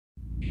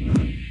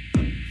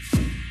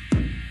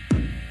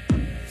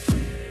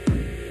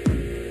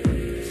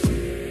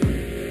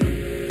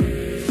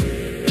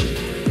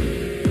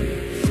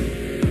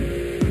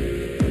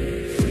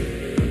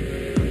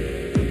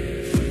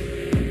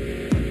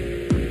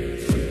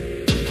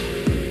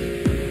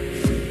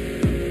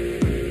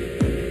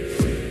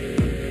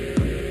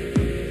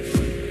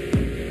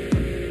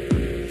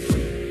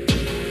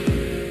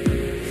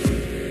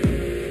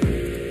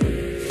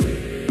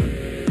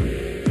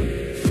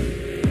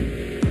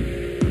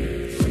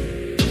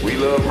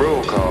love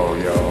roll call,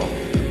 y'all.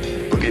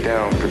 Boogie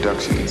Down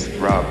Productions,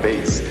 Rob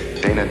Bass,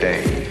 Dana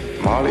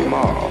Dane, Marley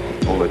Marl,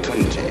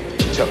 Olatunji,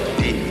 Chuck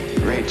D,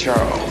 Ray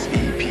Charles,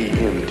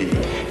 EPMD,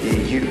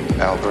 EU,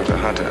 Alberta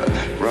Hunter,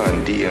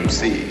 Run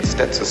DMC,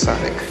 Stetson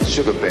Sonic,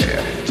 Sugar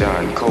Bear,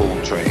 John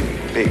Coltrane,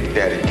 Big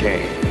Daddy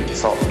Kane,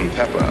 Salt and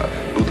Pepper,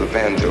 Luther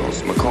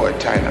Vandross, McCoy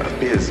Tyner,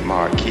 Biz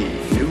Marquis,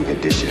 New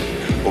Edition,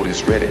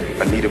 Otis Redding,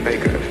 Anita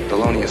Baker,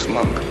 Thelonious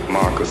Monk,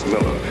 Marcus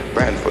Miller,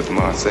 Branford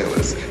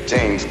Marcellus,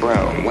 James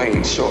Brown,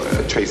 Wayne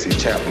Shorter, Tracy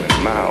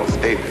Chapman, Miles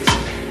Davis,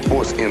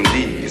 Force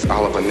MDs,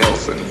 Oliver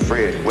Nelson,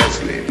 Fred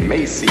Wesley,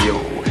 Maceo,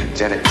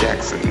 Janet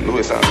Jackson,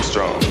 Louis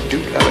Armstrong,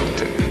 Duke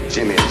Ellington,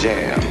 Jimmy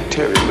Jam,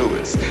 Terry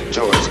Lewis,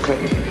 George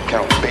Clinton,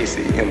 Count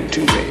Basie, M.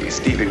 Toomey,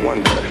 Stevie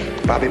Wonder,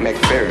 Bobby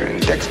McFerrin,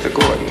 Dexter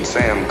Gordon,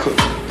 Sam Cooke,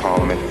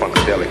 Parliament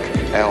Funkadelic,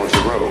 Al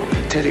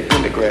Jarreau, Teddy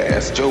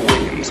Pendergrass, Joe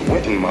Williams,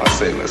 Wynton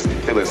Marsalis,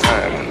 Phyllis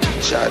Hyman,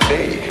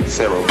 Sade,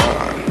 Sarah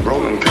Vaughan,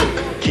 Roland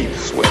Kirk, Keith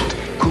Sweat,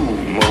 Kool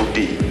Mo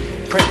D,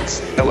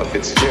 Prince, Ella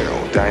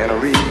Fitzgerald, Diana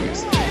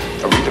Reeves,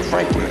 Aretha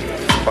Franklin,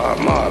 Bob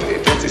Marley,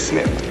 Bessie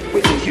Smith,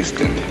 Whitney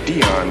Houston,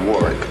 Dionne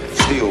Warwick,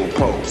 Steel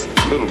Pulse,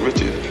 Little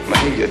Richard,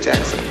 Mahalia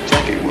Jackson,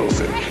 Jackie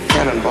Wilson,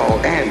 Cannonball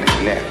and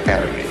Nat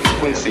Adderley,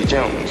 Quincy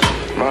Jones,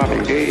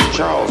 Marvin Gaye,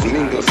 Charles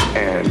Mingus,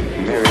 and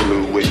Mary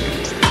Lou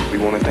Williams. We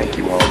want to thank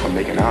you all for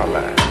making our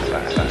lives.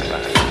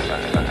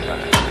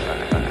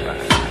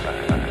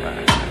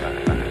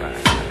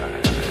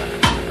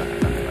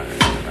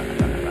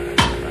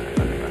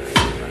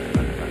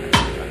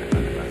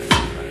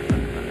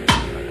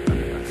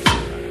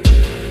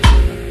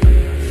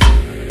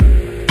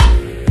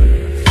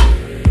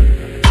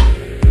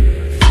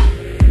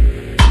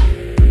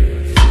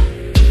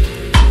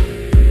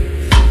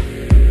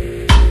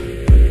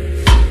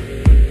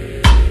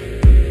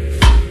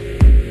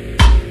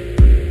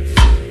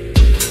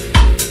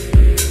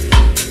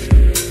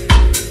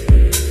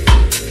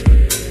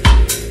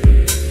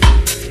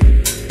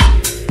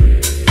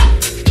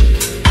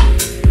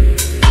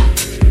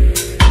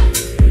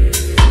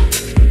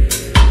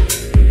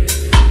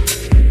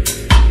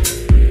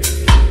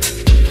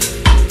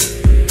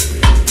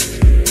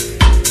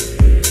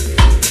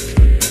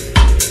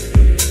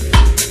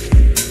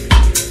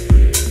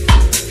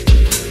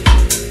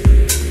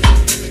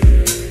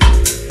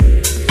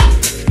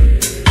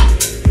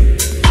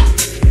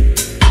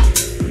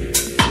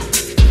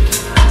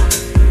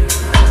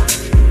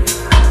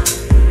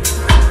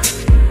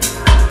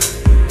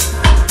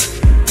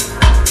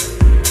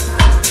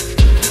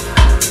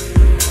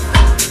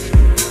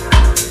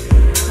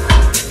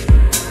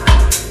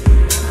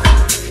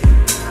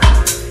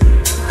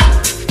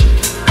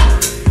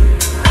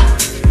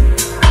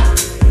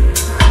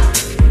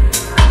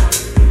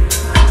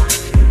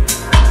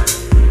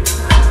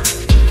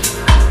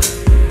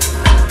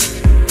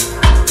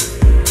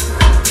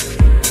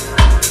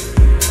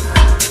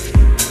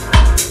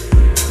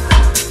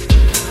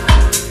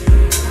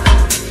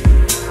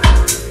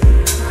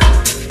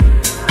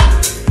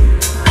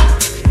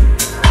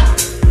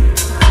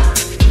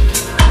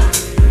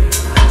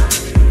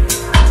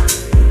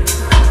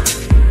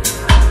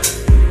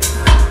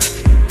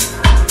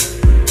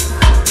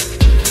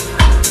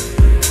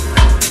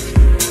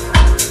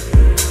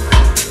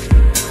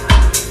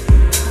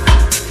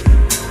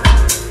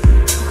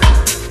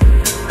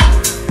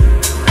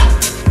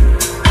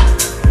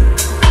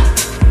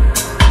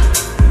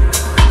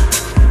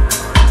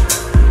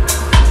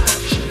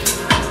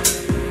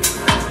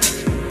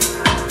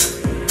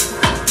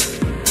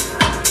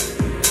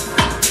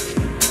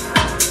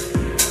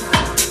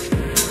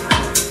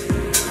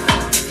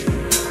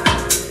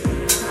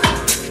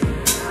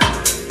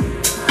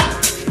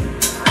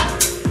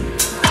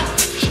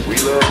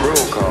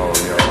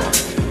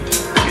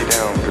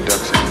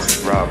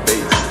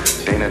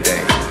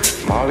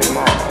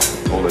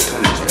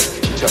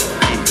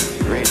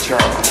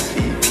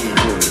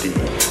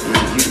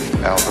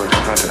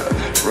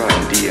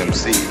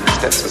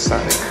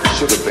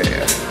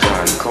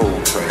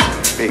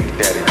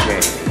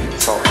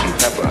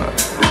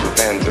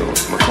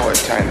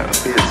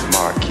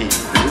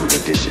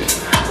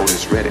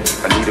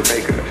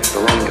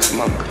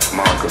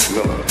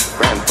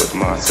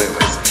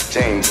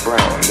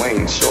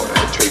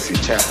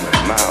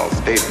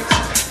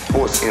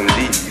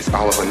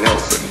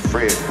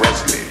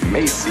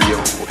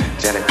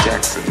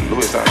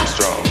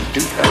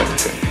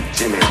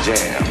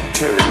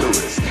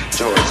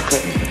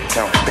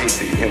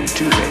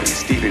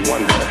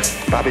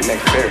 Bobby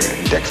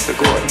McFerrin, Dexter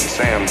Gordon,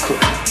 Sam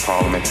Cooke,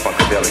 Parliament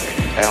Funkadelic,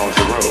 Al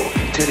Jarreau,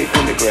 Teddy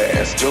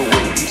Pendergrass, Joe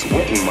Williams,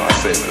 Wynton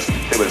Marsalis,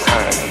 Phyllis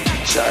Hyman,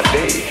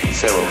 Sade,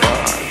 Sarah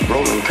Vaughan,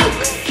 Roland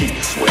Kirk, Keith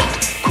Sweat,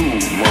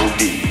 Kool Mo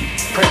D,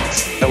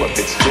 Prince, Ella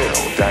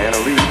Fitzgerald, Diana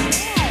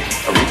Reeves,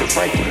 Aretha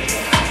Franklin,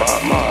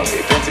 Bob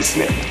Marley, Bessie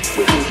Smith,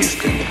 Whitney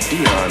Houston,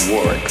 Dionne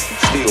Warwick,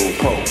 Steel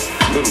Pulse,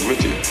 Little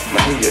Richard,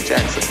 Mahalia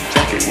Jackson,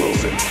 Jackie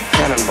Wilson,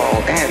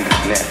 Cannonball and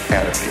Nat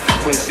Adderley,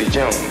 Quincy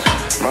Jones,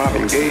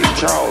 Marvin Gaye,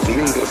 Charles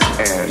Mingus,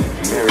 and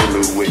Mary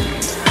Lou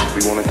Williams.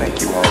 We want to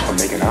thank you all for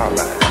making our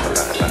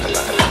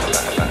lives.